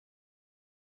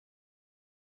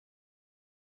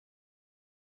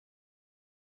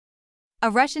A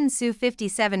Russian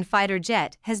Su-57 fighter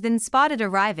jet has been spotted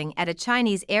arriving at a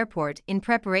Chinese airport in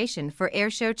preparation for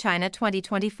Airshow China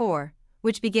 2024,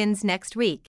 which begins next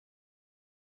week.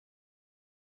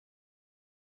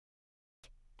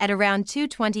 At around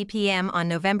 2:20 p.m. on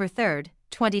November 3,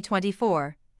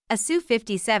 2024, a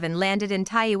Su-57 landed in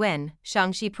Taiyuan,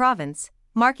 Shanxi Province,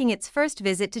 marking its first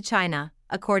visit to China,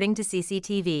 according to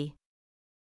CCTV.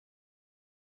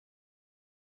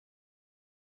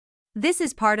 This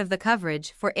is part of the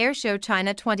coverage for Airshow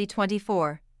China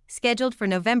 2024, scheduled for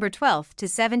November 12 to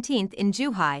 17 in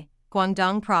Zhuhai,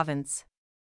 Guangdong Province.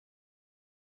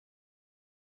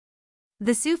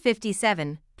 The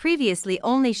Su-57, previously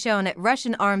only shown at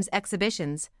Russian arms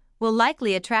exhibitions, will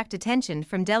likely attract attention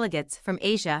from delegates from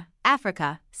Asia,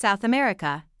 Africa, South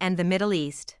America, and the Middle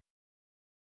East.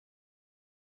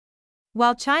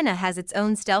 While China has its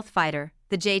own stealth fighter,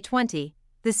 the J-20,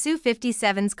 the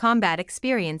Su-57's combat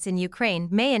experience in Ukraine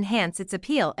may enhance its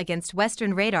appeal against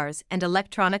Western radars and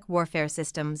electronic warfare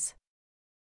systems.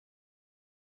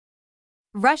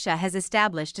 Russia has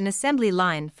established an assembly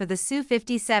line for the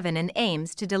Su-57 and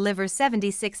aims to deliver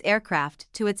 76 aircraft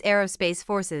to its aerospace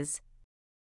forces,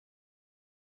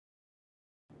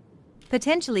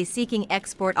 potentially seeking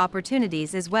export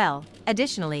opportunities as well.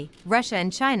 Additionally, Russia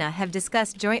and China have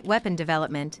discussed joint weapon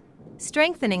development,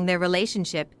 strengthening their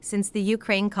relationship since the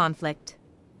Ukraine conflict.